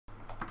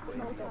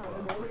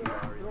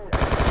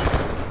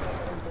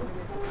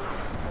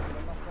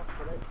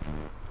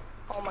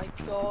Oh my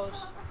god.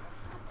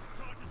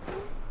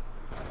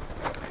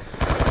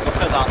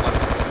 Look at that, man.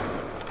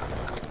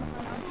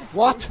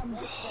 What?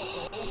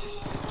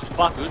 Just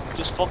back out.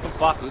 Just fucking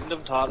back out and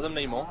don't talk to them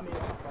anymore.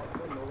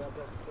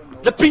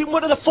 They're beating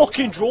one of the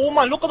fucking drone,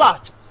 man. Look at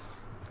that.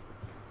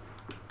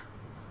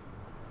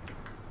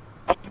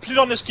 I've played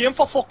on this game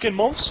for fucking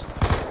months.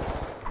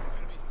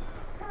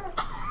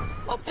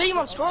 Oh, B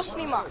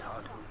monstrosity, man.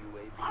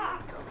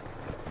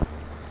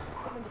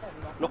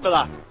 Look at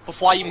that.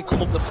 Before I even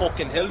come up the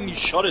fucking hill and you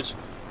shot it.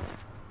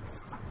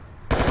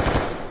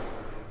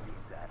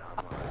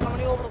 How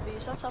many orbital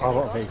VSATs have Oh, they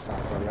what got?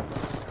 VSAT,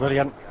 brilliant.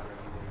 Brilliant.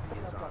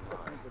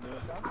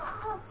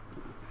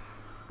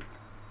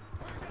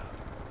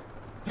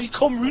 He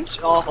come round.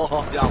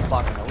 Oh, yeah, I'm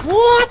fucking out.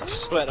 What?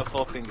 Swear to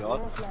fucking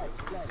god.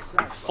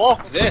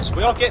 Fuck this.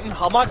 We are getting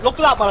hammered. Look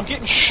at that, man. I'm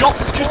getting shot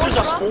just as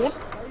I spawn.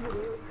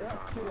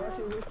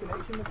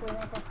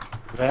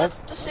 There's.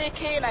 Just say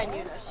K9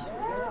 unit.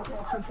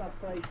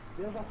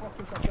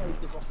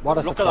 What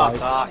a Look at surprise.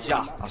 that.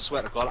 Yeah, I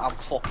swear to god, I'm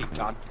fucking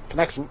gone.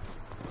 Connection.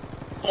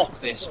 Fuck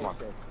this, man.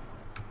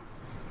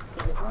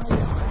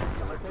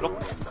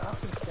 Look.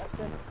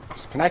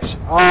 Connection.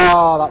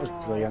 Oh, that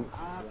was brilliant.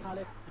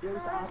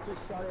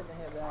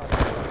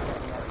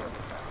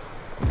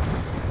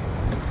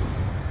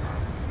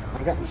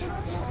 I'm getting...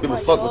 Give a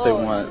fuck what they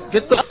want.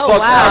 Get the fuck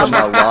wow. out of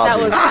my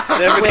lobby. That was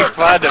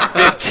 75 to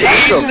 15.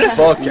 Get the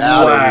fuck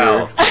out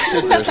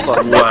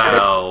of here.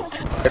 Wow.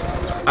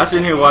 I'm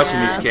sitting here watching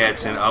these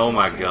cats and oh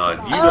my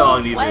god, you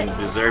don't even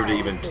deserve to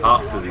even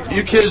talk to these people.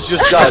 You kids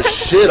just got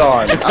shit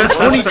on. I'm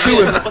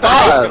 22 and 5.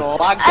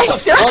 I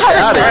still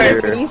out of haven't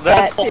here. heard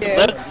VSAT too.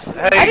 Let's,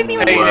 I didn't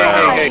even know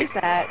hey.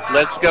 VSAT.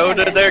 Let's go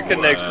to their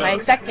connection. My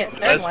second,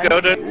 third Let's one.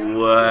 go to.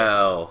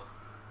 Wow.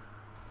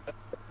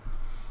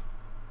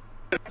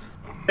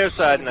 Their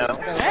side now.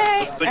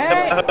 Alright, Hey,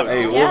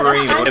 yeah,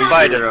 Wolverine, that's what is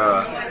fine. your,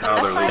 That's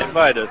fine.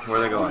 invite us. Where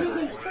are they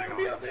going?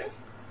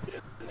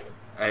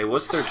 Hey,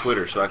 what's their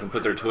Twitter so I can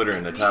put their Twitter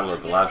in the title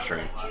of the live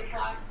stream?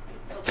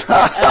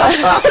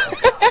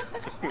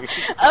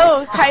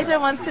 Oh, Kaiser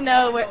wants to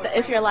know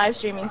if you're live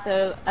streaming,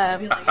 so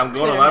I'm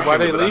going to live Why stream,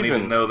 they but I need to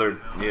leaving? know their,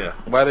 yeah.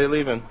 Why are they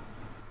leaving?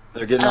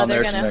 They're getting on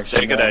they're their gonna- connection.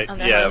 They're now.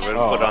 gonna, Okay. yeah, we're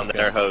gonna put on okay.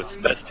 their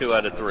host. Best 2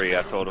 out of 3,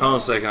 I told them. Hold on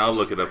a second, I'll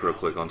look it up real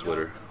quick on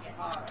Twitter.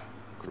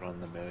 Good on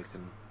the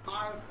American.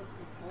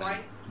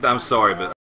 I'm sorry, but